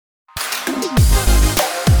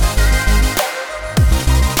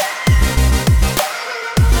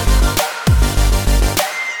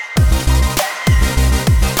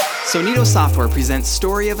Sonito Software presents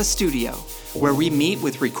Story of a Studio, where we meet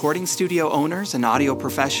with recording studio owners and audio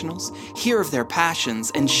professionals, hear of their passions,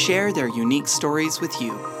 and share their unique stories with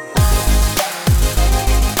you.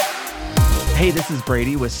 Hey, this is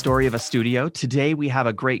Brady with Story of a Studio. Today we have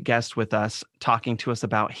a great guest with us talking to us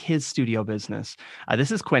about his studio business.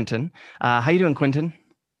 This is Quentin. How you doing, Quentin?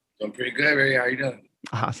 I'm pretty good, Ray. How you doing?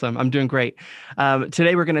 Awesome. I'm doing great.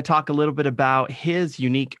 Today, we're going to talk a little bit about his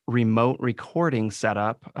unique remote recording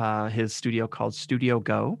setup, his studio called Studio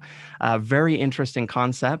Go. Very interesting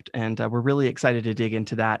concept, and we're really excited to dig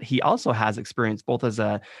into that. He also has experience both as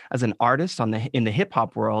an artist in the hip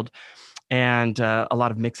hop world, and a lot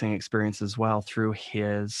of mixing experience as well through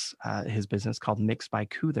his business called Mix by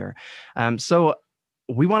Kuther. So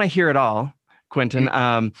we want to hear it all. Quentin,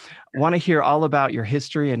 want to hear all about your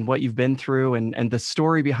history and what you've been through and the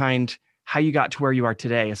story behind how you got to where you are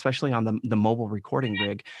today, especially on the mobile recording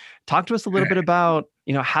rig. Talk to us a little bit about,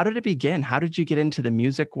 how did it begin? How did you get into the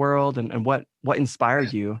music world and what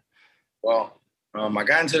inspired you? Well, I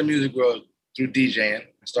got into the music world through DJing.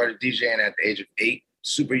 I started DJing at the age of 8,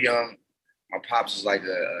 super young. My pops was like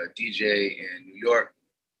a DJ in New York.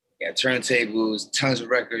 He had turntables, tons of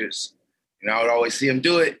records, and I would always see him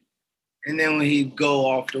do it. And then when he'd go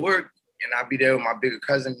off to work and I'd be there with my bigger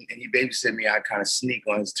cousin and he babysit me, I'd kind of sneak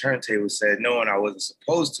on his turntable, said no, and I wasn't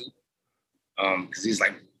supposed to. Because he's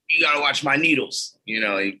like, you got to watch my needles.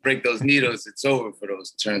 You break those needles, it's over for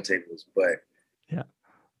those turntables. But yeah,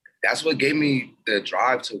 that's what gave me the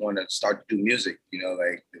drive to want to start to do music.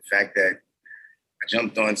 Like the fact that I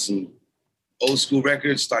jumped on some old school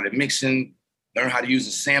records, started mixing, learned how to use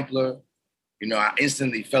a sampler. I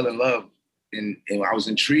instantly fell in love and I was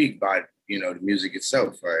intrigued by the music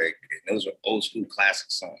itself. Like those are old school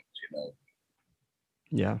classic songs,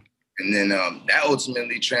 Yeah. And then that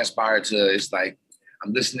ultimately transpired to, it's like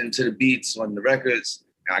I'm listening to the beats on the records,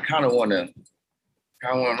 and I kind of want to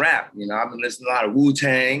rap. I've been listening to a lot of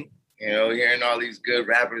Wu-Tang, hearing all these good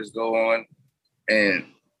rappers go on, and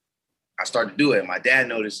I started to do it. My dad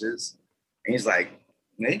notices, and he's like,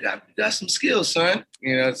 "Man, you got some skills, son."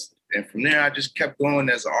 And from there, I just kept going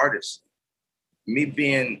as an artist. Me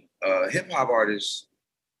being a hip hop artist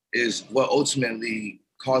is what ultimately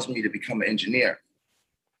caused me to become an engineer.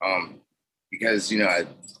 Because, at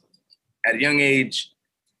a young age,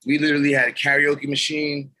 we literally had a karaoke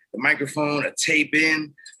machine, a microphone, a tape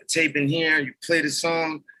in here, you play the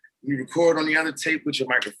song, you record on the other tape with your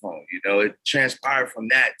microphone. It transpired from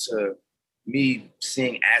that to me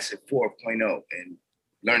seeing Acid 4.0 and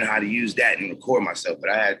learning how to use that and record myself. But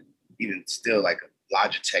I had even still like a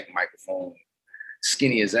Logitech microphone,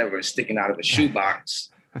 skinny as ever, sticking out of a shoebox,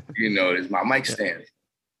 is my mic stand.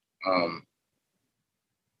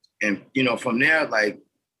 And, from there, like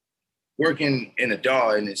working in a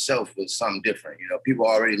DAW in itself was something different. People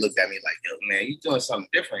already looked at me like, yo, man, you doing something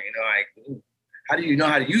different. Like, how do you know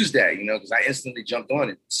how to use that? Because I instantly jumped on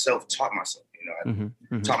and self-taught myself.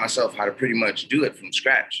 I taught myself how to pretty much do it from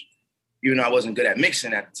scratch. Even though I wasn't good at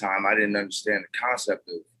mixing at the time, I didn't understand the concept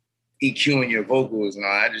of EQing your vocals and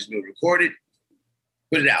all. I just knew record it,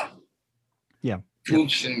 put it out. Yeah.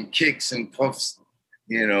 Poops and kicks and puffs,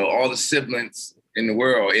 all the siblings in the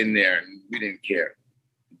world in there, and we didn't care.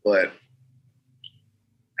 But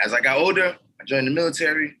as I got older, I joined the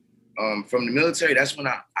military. From the military, that's when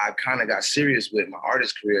I kind of got serious with my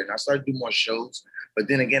artist career, and I started to do more shows. But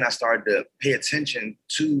then again, I started to pay attention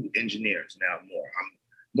to engineers now more. I'm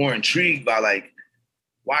more intrigued by like,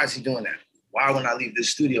 why is he doing that? Why when I leave this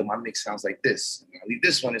studio, my mix sounds like this? When I leave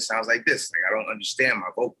this one, it sounds like this. Like I don't understand my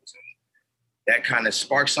vocals. And that kind of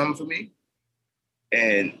sparked something for me.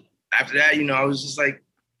 And after that, I was just like,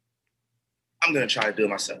 I'm going to try to do it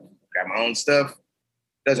myself. Got my own stuff.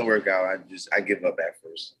 Doesn't work out. I give up at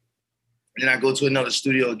first. And then I go to another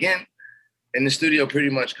studio again. And the studio pretty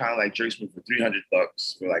much kind of like jerks me for $300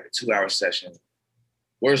 for like a 2-hour session.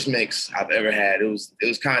 Worst mix I've ever had. It was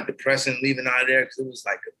kind of depressing leaving out of there because it was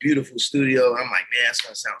like a beautiful studio. I'm like, man, it's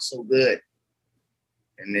going to sound so good.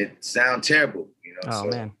 And it sounded terrible, Oh,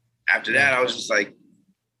 man. After that, I was just like,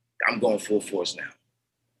 I'm going full force now.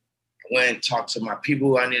 I went and talked to my people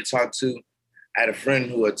who I need to talk to. I had a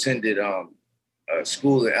friend who attended a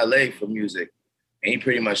school in LA for music. And he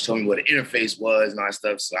pretty much told me what an interface was and all that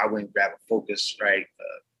stuff. So I went and grabbed a Focusrite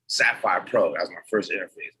Sapphire Pro. That was my first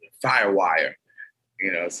interface. Firewire.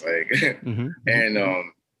 It's like, and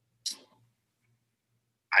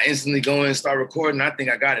I instantly go in and start recording. I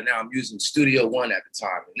think I got it now. I'm using Studio One at the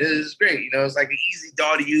time. And this is great. It's like an easy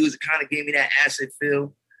DAW to use. It kind of gave me that acid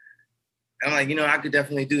feel. I'm like, I could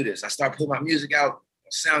definitely do this. I start putting my music out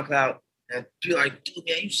on SoundCloud, and people are like, dude,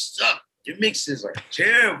 man, you suck. Your mixes are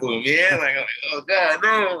terrible, man. Like, I'm like, oh God,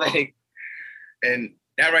 no. Like, and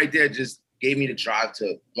that right there just gave me the drive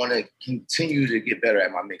to want to continue to get better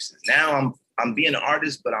at my mixes. Now I'm being an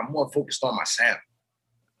artist, but I'm more focused on my sound.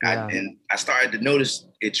 Yeah. And I started to notice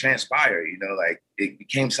it transpire, like it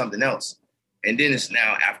became something else. And then it's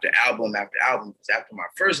now after album after album, because after my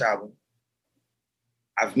first album,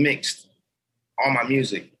 I've mixed all my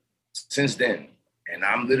music since then. And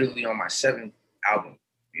I'm literally on my 7th album,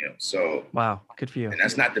 so. Wow, good for you. And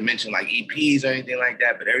that's not to mention like EPs or anything like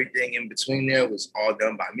that, but everything in between there was all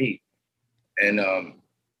done by me. And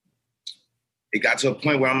it got to a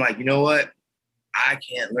point where I'm like, you know what? I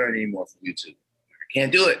can't learn anymore from YouTube. I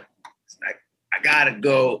can't do it. It's like, I gotta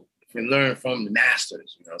go and learn from the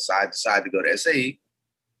masters, So I decided to go to SAE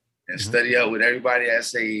and study up with everybody at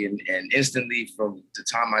SAE. And instantly from the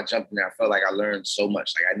time I jumped in there, I felt like I learned so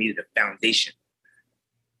much. Like I needed a foundation.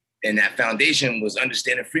 And that foundation was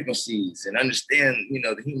understanding frequencies and understand,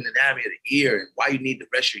 the human anatomy of the ear and why you need to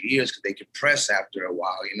rest your ears because they compress after a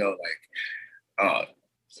while,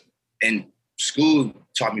 and school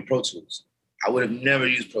taught me Pro Tools. I would have never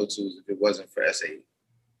used Pro Tools if it wasn't for SAE.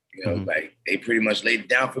 Like they pretty much laid it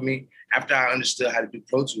down for me. After I understood how to do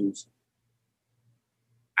Pro Tools,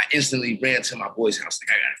 I instantly ran to my boy's house.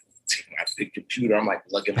 Like, I gotta take my big computer. I'm like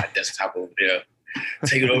lugging my desktop over there,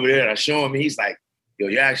 take it over there, and I show him. And he's like, yo,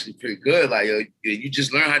 you're actually pretty good. Like, yo, you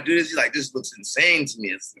just learned how to do this. He's like, this looks insane to me.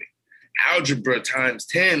 It's like algebra times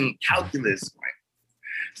 10, calculus. Like,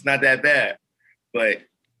 it's not that bad. But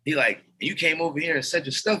he like, you came over here and set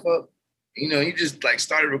your stuff up. You just like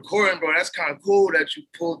started recording, bro. That's kind of cool that you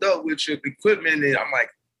pulled up with your equipment. And I'm like,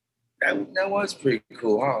 that was pretty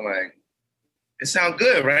cool. I'm like, it sounds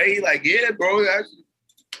good, right? He like, yeah, bro. Actually,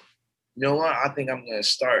 you know what? I think I'm going to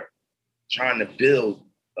start trying to build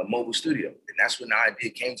a mobile studio. And that's when the idea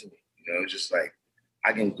came to me. It's just like,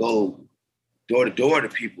 I can go door to door to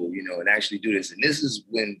people, and actually do this. And this is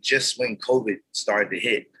when COVID started to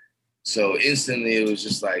hit. So instantly it was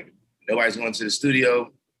just like, nobody's going to the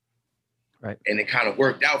studio. Right. And it kind of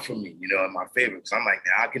worked out for me, in my favor. Because I'm like,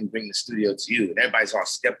 now I can bring the studio to you. And everybody's all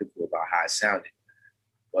skeptical about how it sounded.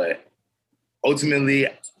 But ultimately,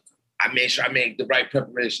 I made sure I made the right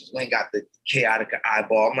preparations. Wayne got the chaotic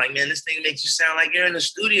eyeball. I'm like, man, this thing makes you sound like you're in the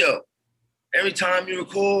studio. Every time you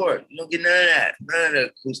record, you don't get none of that. None of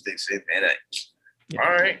the acoustics. And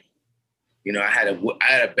all right. I had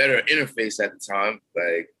a better interface at the time.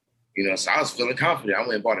 Like, so I was feeling confident. I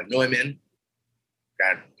went and bought a Neumann.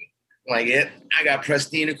 I got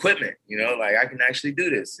pristine equipment, like I can actually do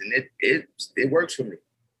this. And it works for me.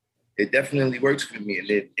 It definitely works for me. And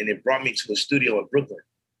it brought me to a studio in Brooklyn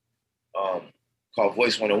called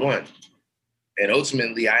Voice 101. And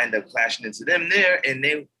ultimately I ended up clashing into them there, and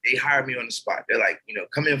they hired me on the spot. They're like,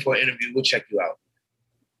 come in for an interview, we'll check you out.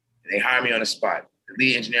 And they hired me on the spot. The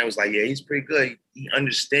lead engineer was like, yeah, he's pretty good. He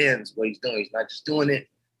understands what he's doing. He's not just doing it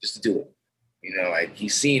just to do it. Like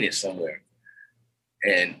he's seen it somewhere.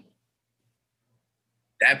 And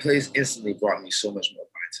that place instantly brought me so much more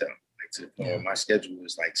clientele. Like to the point where my schedule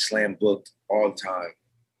was like slam booked all the time,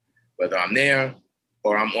 whether I'm there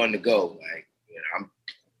or I'm on the go. Like,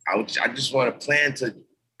 I just want to plan to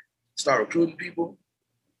start recruiting people,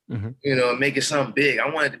 and make it something big. I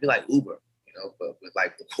want it to be like Uber, but with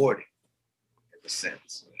like recording in a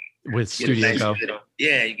sense. With Studio Go.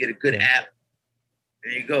 You get a good app.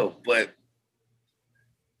 There you go. But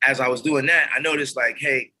as I was doing that, I noticed like,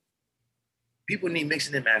 hey, people need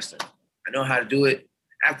mixing and mastering. I know how to do it.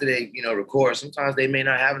 After they, record, sometimes they may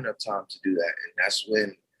not have enough time to do that. And that's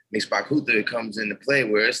when Mix by Kuther comes into play,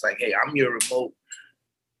 where it's like, hey, I'm your remote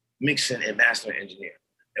mixing and mastering engineer.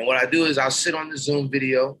 And what I do is I'll sit on the Zoom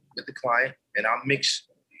video with the client and I'll mix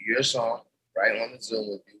your song right on the Zoom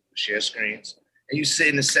with you, share screens. And you sit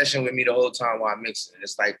in the session with me the whole time while I'm mixing.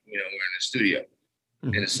 It's like, we're in the studio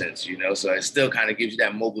in a sense, so it still kind of gives you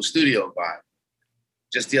that mobile studio vibe.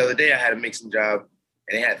 Just the other day, I had a mixing job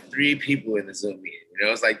and they had 3 people in the Zoom meeting.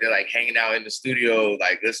 It's like they're like hanging out in the studio,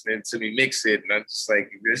 like listening to me mix it. And I'm just like,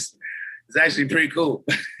 this is actually pretty cool.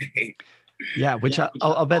 Yeah, which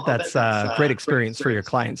I'll bet that's a great experience for your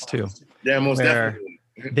clients too. Yeah, most definitely.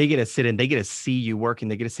 They get to sit in, they get to see you working,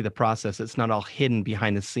 they get to see the process. It's not all hidden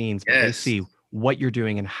behind the scenes, but they see what you're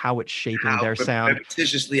doing and how it's shaping their sound.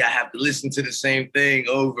 Repetitiously, I have to listen to the same thing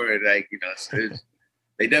over and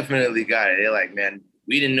they definitely got it. They're like, man,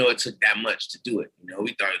 we didn't know it took that much to do it.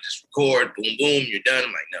 We thought it just record, boom, boom, you're done.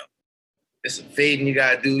 I'm like, no, there's some fading you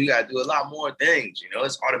gotta do. You gotta do a lot more things.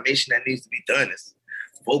 It's automation that needs to be done. It's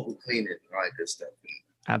vocal cleaning and all that good stuff.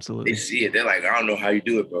 Absolutely. They see it. They're like, I don't know how you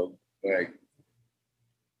do it, bro. Like,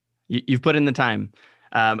 You've put in the time.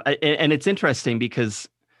 And it's interesting because,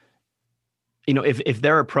 if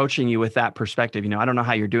they're approaching you with that perspective, I don't know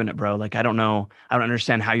how you're doing it, bro. Like, I don't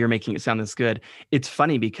understand how you're making it sound this good. It's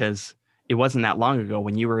funny because it wasn't that long ago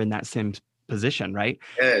when you were in that same position, right?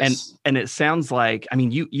 Yes. And it sounds like, I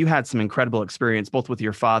mean, you had some incredible experience, both with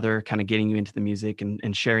your father kind of getting you into the music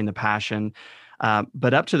and sharing the passion,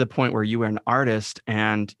 but up to the point where you were an artist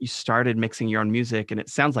and you started mixing your own music. And it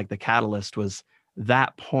sounds like the catalyst was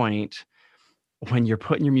that point when you're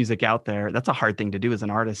putting your music out there. That's a hard thing to do as an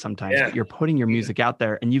artist sometimes, but you're putting your music out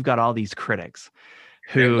there and you've got all these critics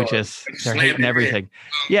who they're hating everything.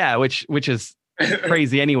 Yeah, which is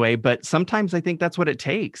crazy anyway. But sometimes I think that's what it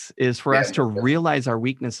takes, is for us to realize our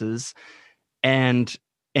weaknesses, and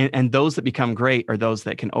those that become great are those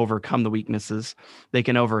that can overcome the weaknesses. They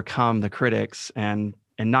can overcome the critics and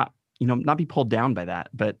not be pulled down by that,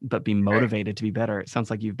 but be motivated to be better. It sounds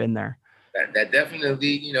like you've been there. That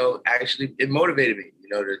definitely, actually it motivated me,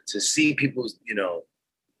 to see people,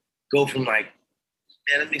 go from like,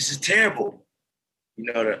 man, that mix is terrible,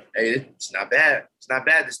 to, hey, it's not bad. It's not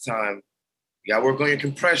bad this time. You gotta work on your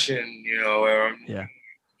compression, Yeah.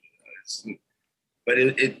 But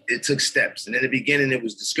it took steps. And in the beginning, it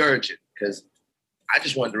was discouraging because I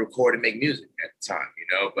just wanted to record and make music at the time,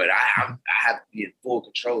 but I have to be in full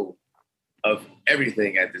control of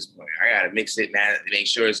everything at this point. I gotta mix it, man, make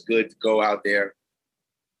sure it's good to go out there.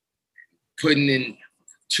 Putting in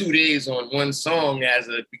 2 days on one song as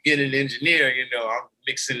a beginning engineer, I'm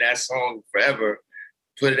mixing that song forever,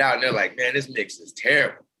 put it out, and they're like, man, this mix is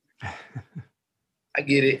terrible. I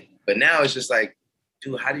get it. But now it's just like,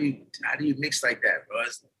 dude, how do you mix like that, bro?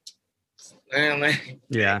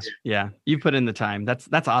 Yeah. You put in the time.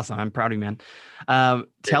 That's awesome. I'm proud of you, man.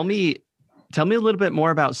 Tell me a little bit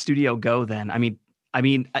more about Studio Go then. I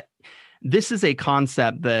mean, this is a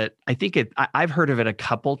concept that I think I've heard of it a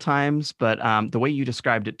couple times, but the way you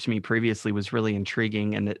described it to me previously was really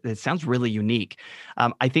intriguing, and it sounds really unique.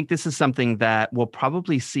 I think this is something that we'll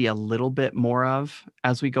probably see a little bit more of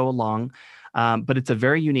as we go along, but it's a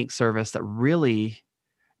very unique service that really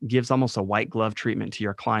gives almost a white glove treatment to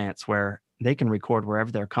your clients, where they can record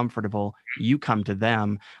wherever they're comfortable. You come to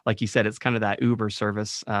them. Like you said, it's kind of that Uber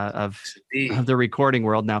service of the recording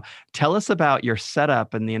world. Now, tell us about your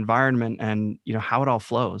setup and the environment and, how it all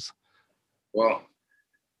flows. Well,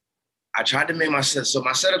 I tried to make my setup. So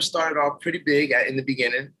my setup started off pretty big in the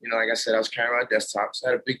beginning. Like I said, I was carrying my desktop. So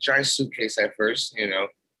I had a big giant suitcase at first,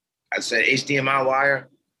 I said HDMI wire,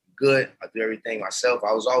 good. I do everything myself.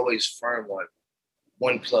 I was always firm on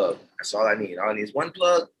one plug. That's all I need. All I need is one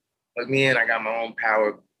plug. Plug me in. I got my own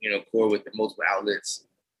power, cord with the multiple outlets.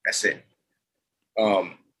 That's it.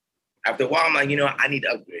 After a while, I'm like, I need to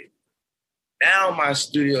upgrade. Now my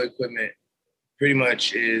studio equipment pretty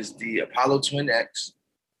much is the Apollo Twin X.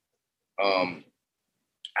 I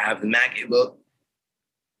have the MacBook.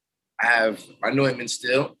 I have my Neumann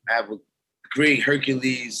still. I have a great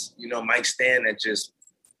Hercules, mic stand that just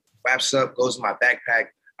wraps up, goes in my backpack.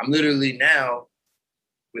 I'm literally now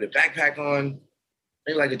with a backpack on,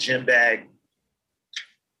 maybe like a gym bag,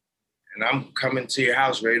 and I'm coming to your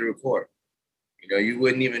house ready to record. You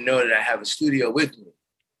wouldn't even know that I have a studio with me.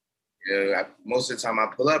 Most of the time I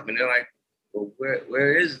pull up and they're like, well,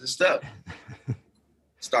 where is the stuff?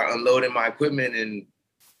 Start unloading my equipment, and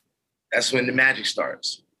that's when the magic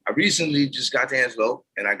starts. I recently just got the Envelope,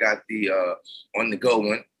 and I got the on-the-go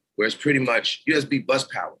one, where it's pretty much USB bus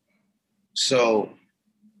power. So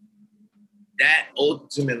that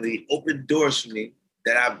ultimately opened doors for me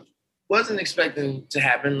that I wasn't expecting to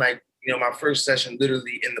happen. Like, my first session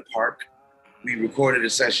literally in the park. We recorded a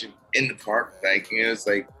session in the park. Like, it's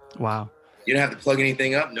like, wow. You don't have to plug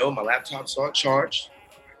anything up. No, my laptop's all charged.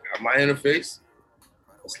 I got my interface.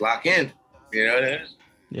 Let's lock in.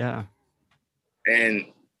 Yeah. And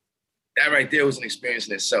that right there was an experience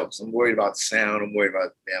in itself. So I'm worried about the sound. I'm worried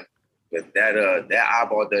about them. But that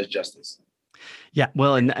eyeball does justice. Yeah,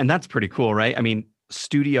 well, and that's pretty cool, right? I mean,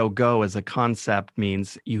 Studio Go as a concept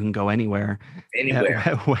means you can go anywhere. Anywhere.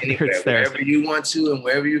 Wherever you want to and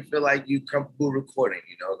wherever you feel like you're comfortable recording.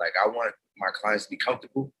 Like, I want my clients to be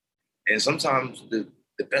comfortable. And sometimes the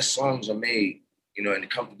best songs are made, in the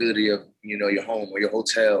comfortability of, your home or your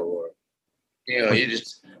hotel, or, you're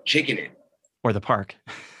just kicking it. Or the park.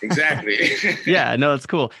 Exactly. Yeah, no, that's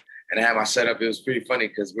cool. And I had my setup. It was pretty funny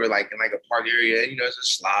because we're like in like a park area, it's a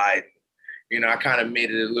slide. I kind of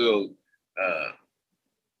made it a little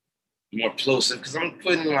more plosive because I'm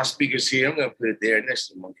putting my speakers here. I'm going to put it there next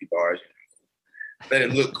to the monkey bars. Let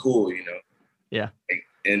it look cool, Yeah.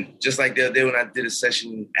 And just like the other day when I did a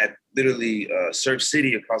session at literally Surf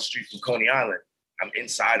City across the street from Coney Island, I'm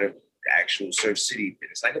inside of the actual Surf City.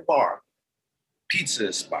 And it's like a bar,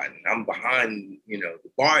 pizza spot. And I'm behind, you know, the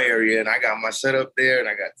bar area, and I got my setup there, and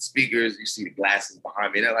I got the speakers. You see the glasses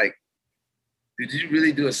behind me. And they're like, did you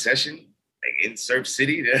really do a session like in Surf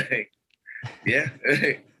City? They're like, yeah.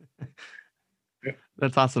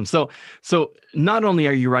 That's awesome. So not only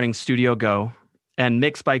are you running Studio Go and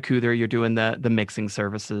Mixed by Kuther, you're doing the mixing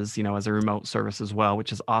services, you know, as a remote service as well,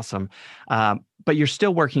 which is awesome. But you're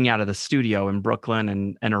still working out of the studio in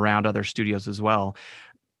Brooklyn and around other studios as well.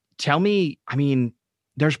 Tell me, I mean,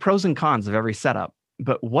 there's pros and cons of every setup,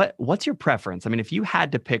 but what's your preference? I mean, if you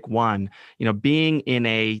had to pick one, you know, being in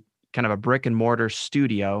a kind of a brick and mortar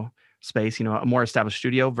studio space, you know, a more established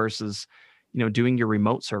studio versus, you know, doing your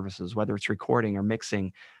remote services, whether it's recording or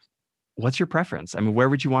mixing, what's your preference? I mean, where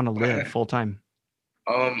would you want to live full time?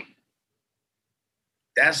 Um,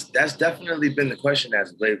 that's definitely been the question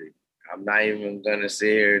as of lately. I'm not even gonna sit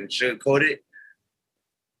here and sugarcoat it.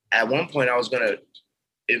 At one point, I was gonna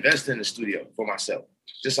invest in the studio for myself,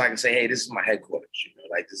 just so I can say, hey, this is my headquarters. You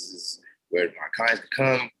know, like this is where my clients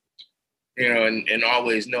can come, you know, and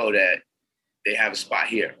always know that they have a spot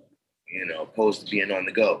here, you know, opposed to being on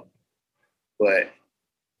the go. But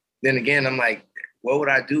then again, I'm like, what would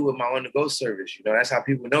I do with my on-the-go service? You know, that's how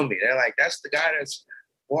people know me. They're like, that's the guy that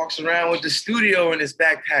walks around with the studio in his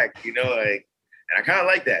backpack, you know, like, and I kind of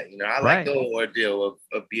like that. You know, I like the whole ordeal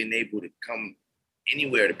of being able to come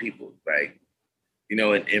anywhere to people, like, you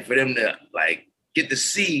know, and for them to like get to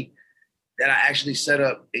see that I actually set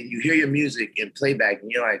up and you hear your music in playback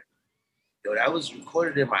and you're like, yo, that was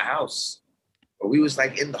recorded in my house. Or we was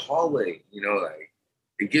like in the hallway, you know, like,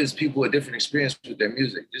 it gives people a different experience with their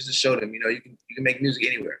music, just to show them, you know, you can make music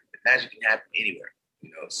anywhere. The magic can happen anywhere,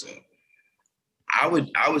 you know. So I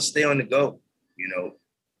would stay on the go, you know.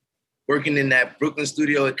 Working in that Brooklyn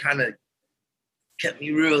studio, it kind of kept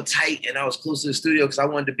me real tight, and I was close to the studio because I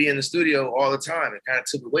wanted to be in the studio all the time. It kind of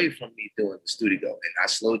took away from me doing the studio, and I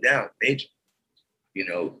slowed down major, you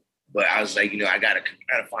know. But I was like, you know, I gotta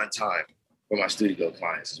find time for my studio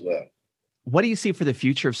clients as well. What do you see for the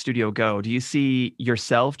future of Studio Go? Do you see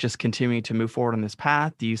yourself just continuing to move forward on this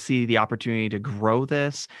path? Do you see the opportunity to grow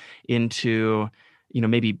this into, you know,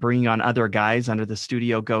 maybe bringing on other guys under the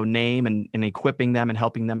Studio Go name and equipping them and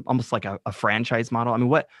helping them almost like a franchise model? I mean,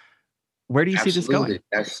 where do you see this going?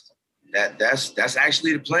 That's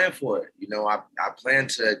actually the plan for it. You know, I plan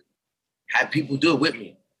to have people do it with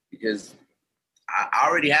me because I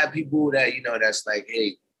already have people that, you know, that's like,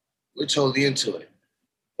 hey, we're totally into it.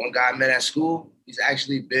 One guy I met at school, he's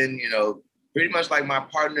actually been, you know, pretty much like my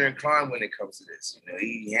partner in crime when it comes to this. You know,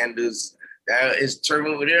 he handles that his term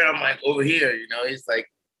over there. I'm like, over here, you know, he's like,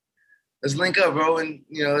 let's link up, bro, and,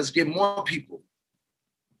 you know, let's get more people.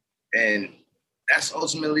 And that's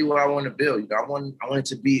ultimately what I want to build. You know, I want it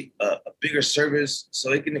to be a bigger service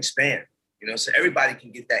so it can expand, you know, so everybody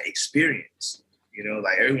can get that experience. You know,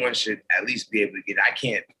 like everyone should at least be able to get, I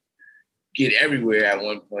can't get everywhere at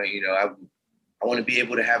one point, you know. I want to be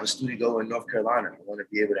able to have a studio in North Carolina. I want to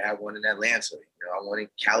be able to have one in Atlanta. You know, I want in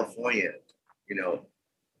California. You know,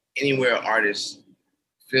 anywhere artists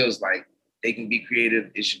feels like they can be creative,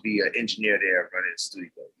 it should be an engineer there running a studio.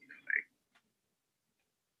 You know,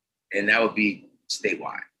 like, and that would be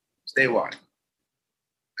statewide. Statewide.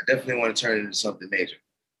 I definitely want to turn it into something major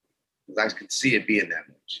because I can see it being that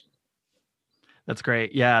much. That's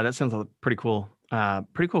great. Yeah, that sounds pretty cool.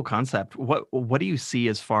 Pretty cool concept. What do you see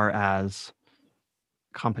as far as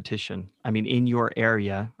competition? I mean, in your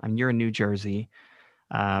area, I mean, you're in New Jersey.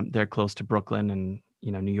 They're close to Brooklyn and,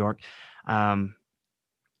 you know, New York.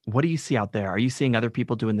 What do you see out there? Are you seeing other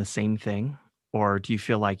people doing the same thing, or do you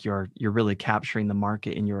feel like you're really capturing the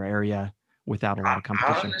market in your area without a lot of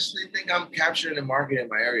competition? I honestly think I'm capturing the market in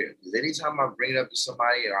my area because anytime I bring it up to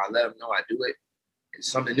somebody or I let them know I do it,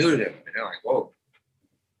 it's something new to them, and they're like, "Whoa!"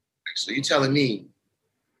 So you're telling me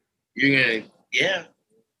you're gonna, yeah,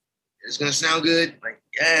 it's gonna sound good? Like,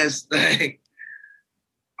 yes, like,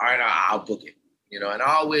 all right, I'll book it. You know, and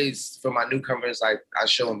I always, for my newcomers, I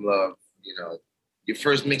show them love. You know, your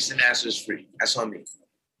first mix and master is free. That's on me.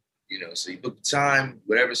 You know, so you book the time,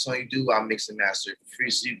 whatever song you do, I'll mix and master it for free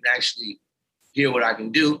so you can actually hear what I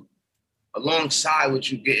can do alongside what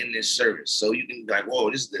you get in this service. So you can be like, whoa,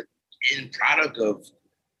 this is the end product of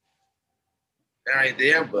right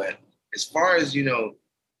there. But as far as, you know,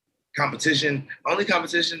 competition, only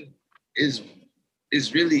competition is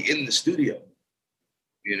really in the studio.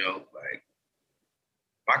 You know, like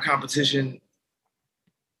my competition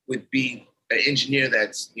would be an engineer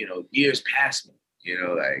that's, you know, years past me, you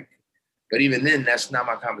know, like, but even then, that's not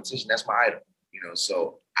my competition. That's my idol, you know,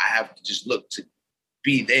 so I have to just look to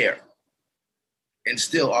be there. and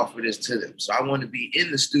still offer this to them. So I want to be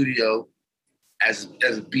in the studio as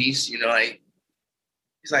a beast, you know, like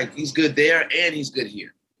he's good there and he's good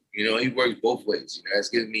here. You know, he works both ways. You know, that's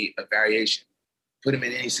giving me a variation. Put him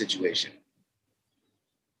in any situation,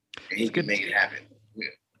 and he can make it happen.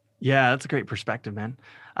 Yeah, that's a great perspective, man.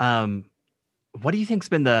 What do you think's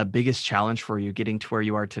been the biggest challenge for you getting to where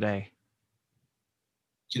you are today?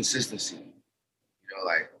 Consistency. You know,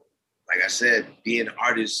 like I said, being an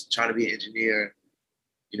artist, trying to be an engineer,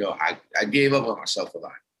 you know, I gave up on myself a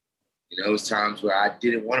lot. You know, there was times where I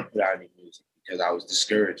didn't want to put out any music because I was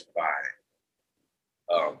discouraged by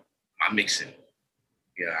my mixing.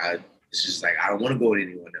 You know, it's just like, I don't want to go with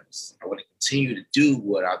anyone else. I want to continue to do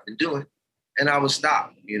what I've been doing, and I would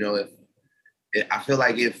stop. You know, if I feel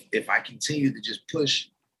like if I continue to just push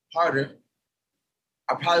harder,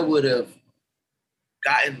 I probably would have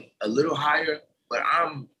gotten a little higher, but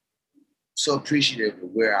I'm so appreciative of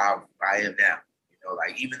where I am now. You know,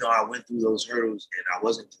 like, even though I went through those hurdles and I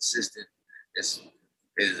wasn't consistent as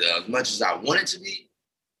much as I wanted to be,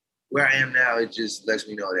 where I am now, it just lets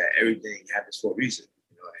me know that everything happens for a reason.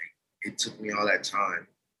 You know, like, it took me all that time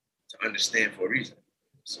to understand for a reason.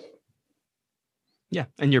 So, yeah,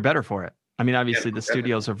 and you're better for it. I mean, obviously, yeah, the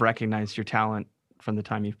studios have recognized your talent from the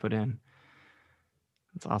time you've put in.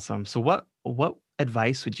 That's awesome. So, what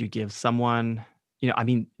advice would you give someone? You know, I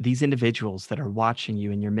mean, these individuals that are watching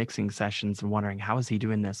you in your mixing sessions and wondering, how is he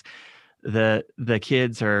doing this? The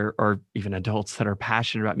kids or even adults that are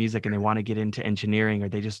passionate about music and they want to get into engineering, or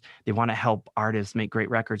they want to help artists make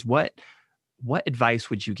great records. What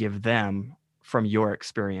advice would you give them from your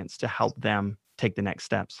experience to help them take the next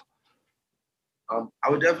steps? I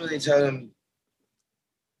would definitely tell them,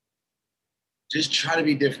 just try to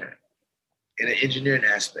be different in an engineering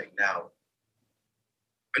aspect. Now,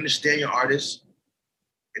 understand your artists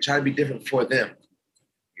and try to be different for them,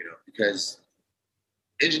 you know, because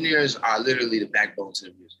engineers are literally the backbone to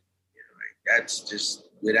the music. You know, like, that's just,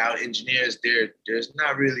 without engineers, there's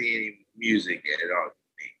not really any music at all.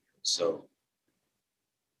 So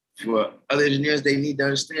for other engineers, they need to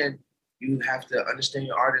understand, you have to understand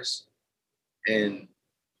your artists and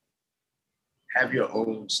have your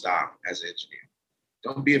own style as an engineer.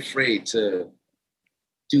 Don't be afraid to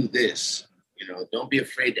do this. You know, don't be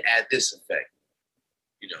afraid to add this effect.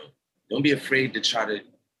 You know, don't be afraid to try to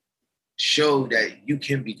show that you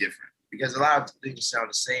can be different, because a lot of things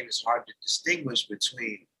sound the same. It's hard to distinguish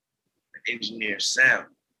between an engineer's sound.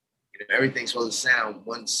 You know, everything's supposed to sound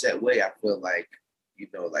one set way. I feel like, you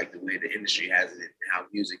know, like the way the industry has it and how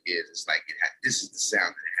music is. It's like, this is the sound that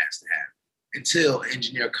it has to have. Until an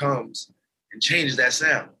engineer comes and changes that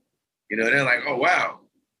sound. You know, they're like, oh, wow,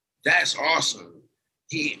 that's awesome.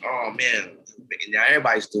 Oh man, now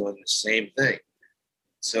everybody's doing the same thing.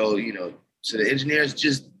 So, you know, so the engineers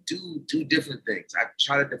just do different things. I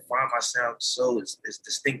try to define my sound so it's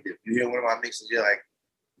distinctive. You hear one of my mixes, you're like,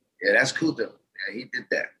 yeah, that's cool though. Yeah, he did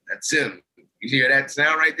that. That's him. You hear that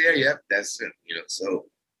sound right there? Yep, that's him. You know, so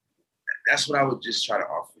that's what I would just try to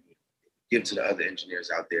offer you, give to the other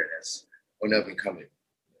engineers out there that's on up and coming.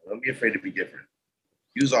 Don't be afraid to be different.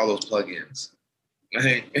 Use all those plugins.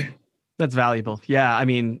 That's valuable. Yeah, I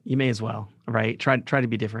mean, you may as well, right? Try to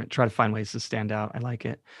be different. Try to find ways to stand out. I like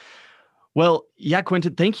it. Well, yeah,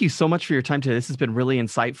 Quentin, thank you so much for your time today. This has been really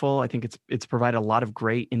insightful. I think it's provided a lot of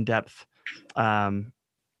great in-depth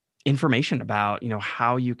information about, you know,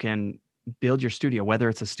 how you can build your studio, whether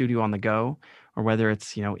it's a studio on the go or whether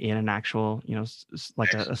it's, you know, in an actual, you know,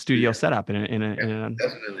 like a studio setup in a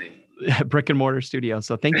definitely brick and mortar studio.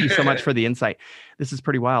 So thank you so much for the insight. This is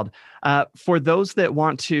pretty wild. For those that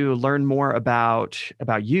want to learn more about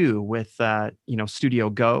you with, you know, Studio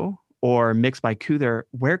Go or Mix by Kuthar,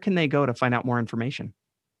 where can they go to find out more information?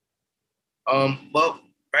 Well,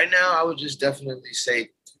 right now I would just definitely say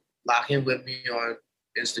lock in with me on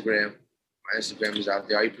Instagram. My Instagram is out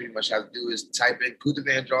there. All you pretty much have to do is type in Kuthar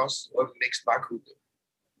Vandross or Mix by Kuthar,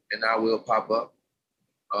 and I will pop up.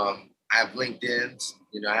 I have LinkedIn's,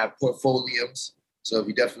 you know, I have portfolios. So if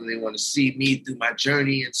you definitely want to see me through my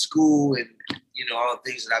journey in school and, you know, all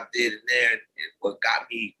the things that I did in there and what got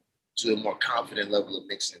me to a more confident level of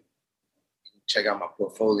mixing, check out my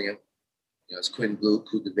portfolio. You know, it's Quentin Blue,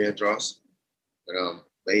 Kuthar Vandross.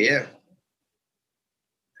 But yeah,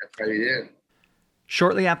 that's probably it.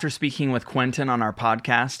 Shortly after speaking with Quentin on our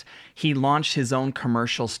podcast, he launched his own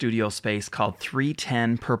commercial studio space called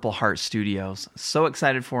 310 Purple Heart Studios. So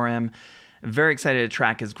excited for him. Very excited to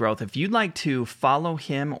track his growth. If you'd like to follow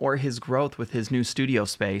him or his growth with his new studio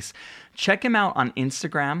space, check him out on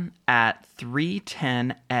Instagram at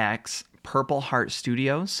 310x Purple Heart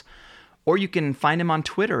Studios, or you can find him on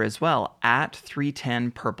Twitter as well at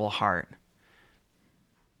 310 Purple Heart.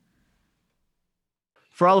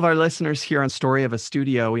 For all of our listeners here on Story of a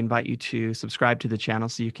Studio, we invite you to subscribe to the channel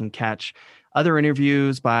so you can catch other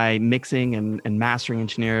interviews by mixing and mastering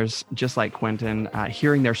engineers just like Quentin,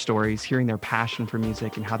 hearing their stories, hearing their passion for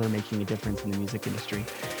music and how they're making a difference in the music industry.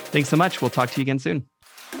 Thanks so much. We'll talk to you again soon.